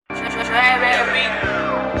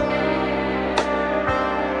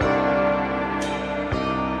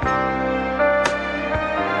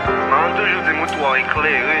soir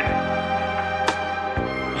éclairé.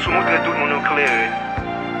 Sous montrer tout le monde éclairé.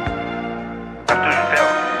 Ça toujours fait.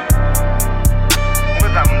 Moi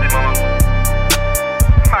ça me dit maman.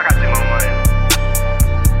 Pas qu'à dire maman.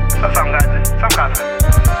 Ça me gâte, ça me gâte.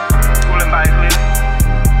 Vous voulez pas éclairer?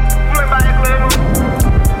 Vous voulez pas éclairer moi?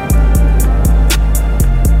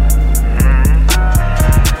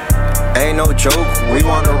 Ain't no joke, we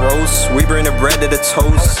want a roast, we bring the bread to the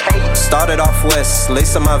toast. Started off west,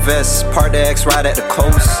 lace up my vest, part the X right at the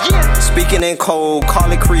coast. Speaking in code,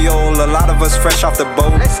 call it Creole, a lot of us fresh off the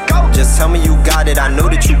boat. Just tell me you got it, I know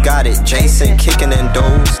that you got it. Jason kicking in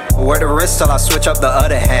doors. Wear the wrist till I switch up the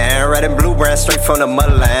other hand. Red and blue brand straight from the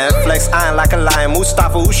motherland. Flex iron like a lion.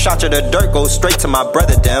 Mustafa who shot you the dirt goes straight to my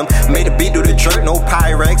brother them. Made a beat do the jerk, no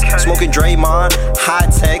Pyrex. Smoking Draymond, high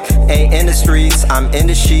tech. Ain't in the streets, I'm in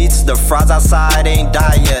the sheets. The fries outside ain't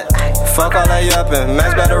died yet. Fuck all that yapping,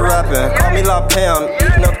 man's better rapping. Call me Lapli, I'm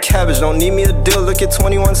eating up cabbage. Don't need me a deal, look at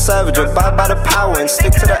 21 Savage. Abide by the power and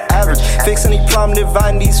stick to the average. Fix any problem,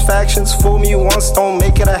 dividing these factions. Fool me once, don't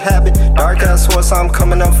make it a habit. Dark ass horse, I'm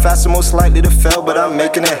coming up faster, most likely to fail, but I'm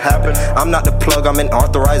making it happen. I'm not the plug, I'm an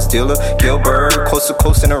authorized dealer. Gilbert, coast to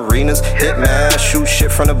coast in arenas. Hitman, shoot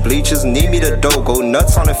shit from the bleachers. Need me the dough, go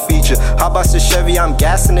nuts on the feature. How about the Chevy, I'm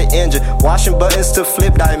gassing the engine. Washing buttons to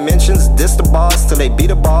flip dimensions. This the boss till they be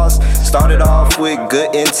the boss. Started off with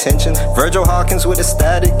good intentions. Virgil Hawkins with the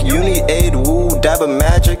static. You need aid, woo, dab of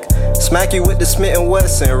magic. Smack you with the Smith &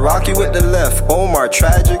 Wesson. Rock you with the left, Omar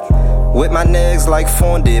tragic. With my legs like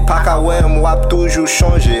fondé. Pas qu'à ouais, m'wap toujours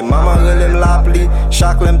changer. Maman relève Lapli,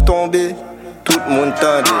 chaque l'aime tomber. Tout moun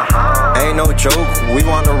tande. Ain't no joke, we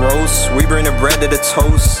want a roast, we bring the bread to the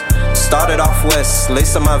toast. Started off west,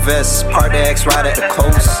 lace up my vest, part the X right at the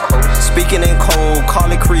coast. Speaking in code,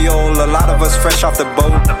 call it Creole, a lot of us fresh off the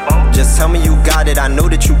boat. Just tell me you got it, I know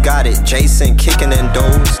that you got it. Jason kicking in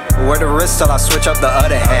doors. Wear the wrist till I switch up the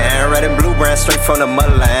other hand. Red and blue brand straight from the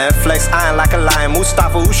motherland. Flex iron like a lion.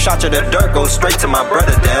 Mustafa who shot you the dirt goes straight to my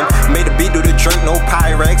brother them. Made a beat do the jerk, no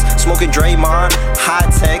Pyrex. Smoking Draymond, high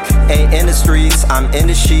tech. Ain't in the streets, I'm in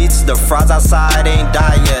the sheets. The fries outside ain't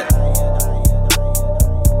died yet.